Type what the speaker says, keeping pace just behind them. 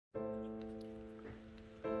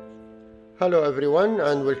Hello everyone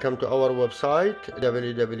and welcome to our website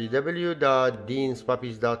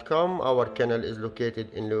www.deanspuppies.com. Our kennel is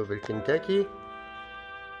located in Louisville, Kentucky.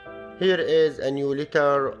 Here is a new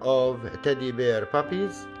litter of teddy bear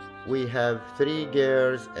puppies. We have 3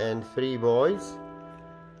 girls and 3 boys.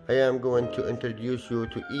 I am going to introduce you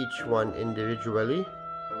to each one individually.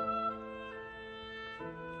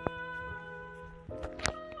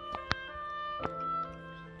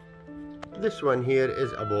 This one here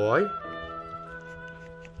is a boy.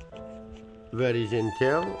 Very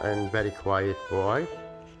gentle and very quiet boy.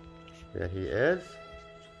 There he is.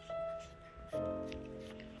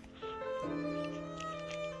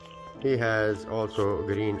 He has also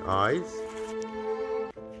green eyes.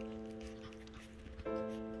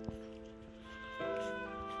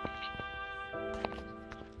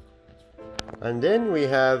 And then we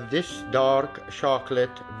have this dark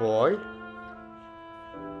chocolate boy.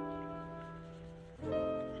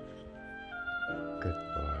 Good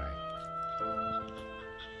boy.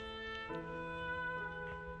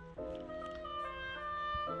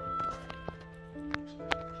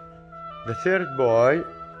 The third boy,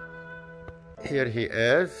 here he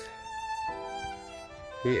is.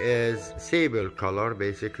 He is sable color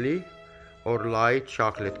basically, or light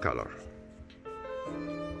chocolate color.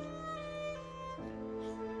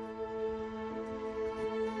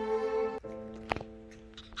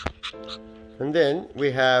 And then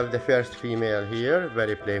we have the first female here,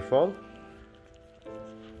 very playful.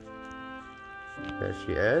 There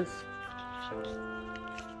she is.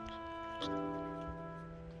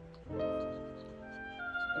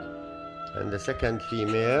 And the second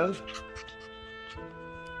female,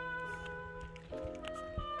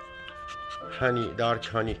 dark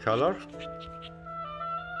honey color.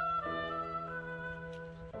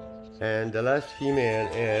 And the last female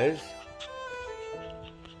is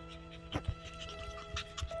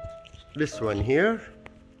this one here.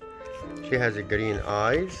 She has a green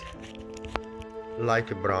eyes, light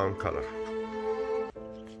brown color.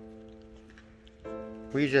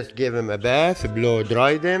 We just gave them a bath, blow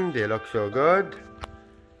dry them. They look so good.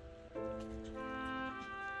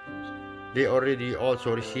 They already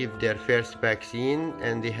also received their first vaccine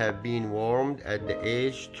and they have been warmed at the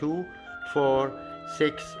age 2, 4,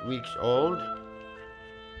 6 weeks old.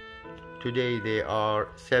 Today they are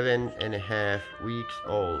 7.5 weeks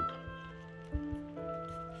old.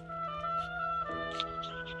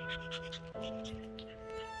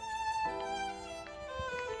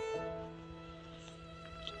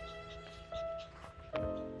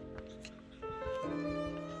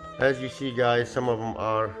 As you see guys, some of them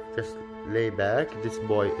are just laid back. This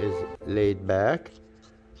boy is laid back.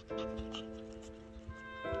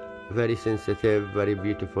 Very sensitive, very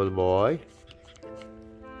beautiful boy.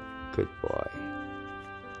 Good boy.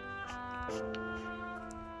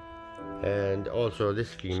 And also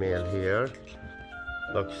this female here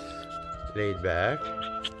looks laid back.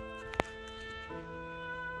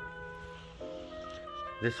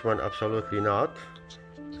 This one absolutely not.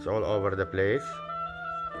 It's all over the place,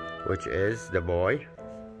 which is the boy,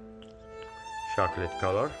 chocolate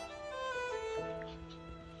color.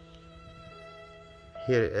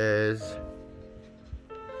 Here is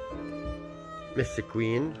Mr.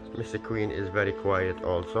 Queen. Mr. Queen is very quiet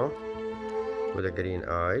also, with the green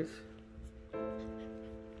eyes.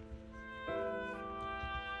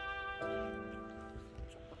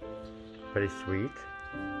 Very sweet.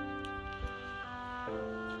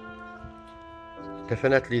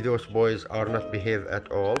 Definitely those boys are not behave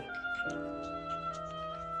at all.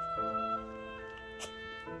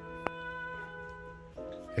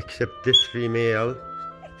 Except this female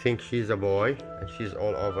thinks she's a boy and she's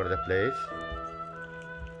all over the place.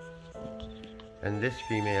 And this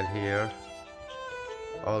female here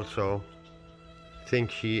also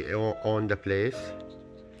thinks she owns the place.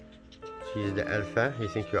 She's the alpha. You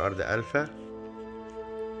think you are the alpha?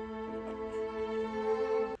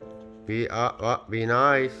 Be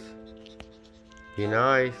nice. Be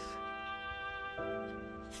nice.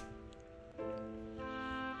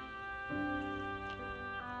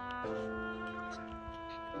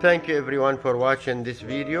 Thank you everyone for watching this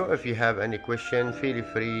video. If you have any question, feel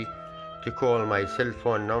free to call my cell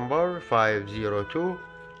phone number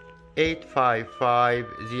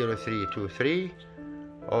 502-855-0323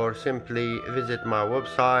 or simply visit my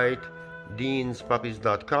website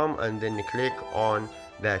deanspuppies.com and then click on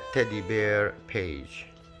that teddy bear page.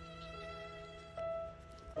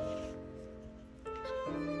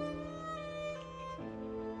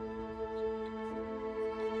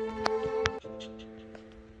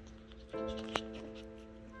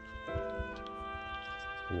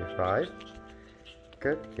 Number 5.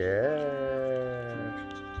 Good girl.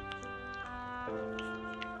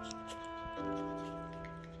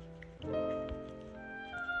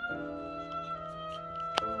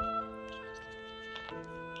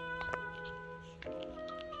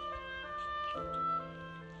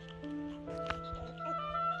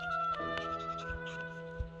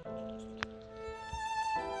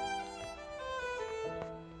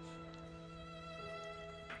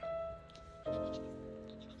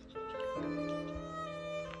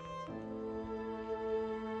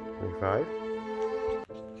 5.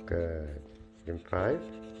 Good. Give him 5.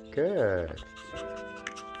 Good.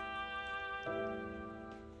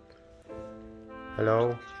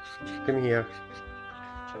 Hello. Come here.